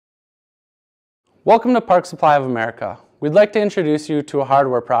Welcome to Park Supply of America. We'd like to introduce you to a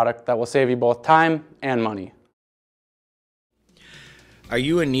hardware product that will save you both time and money. Are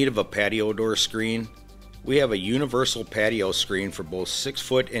you in need of a patio door screen? We have a universal patio screen for both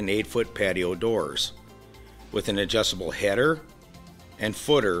 6-foot and 8-foot patio doors. With an adjustable header and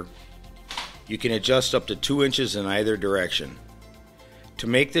footer, you can adjust up to 2 inches in either direction. To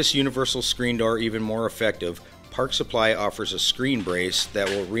make this universal screen door even more effective, Park Supply offers a screen brace that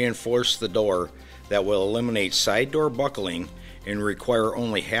will reinforce the door that will eliminate side door buckling and require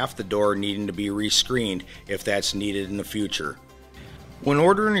only half the door needing to be rescreened if that's needed in the future. When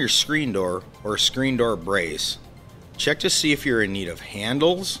ordering your screen door or screen door brace, check to see if you're in need of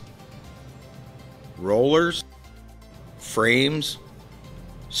handles, rollers, frames,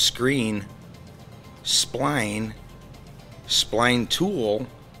 screen, spline tool,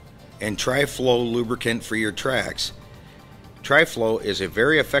 and Tri-Flow lubricant for your tracks. Tri-Flow is a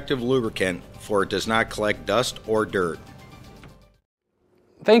very effective lubricant, for it does not collect dust or dirt.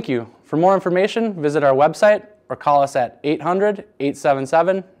 Thank you. For more information, visit our website or call us at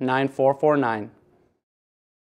 800-877-9449.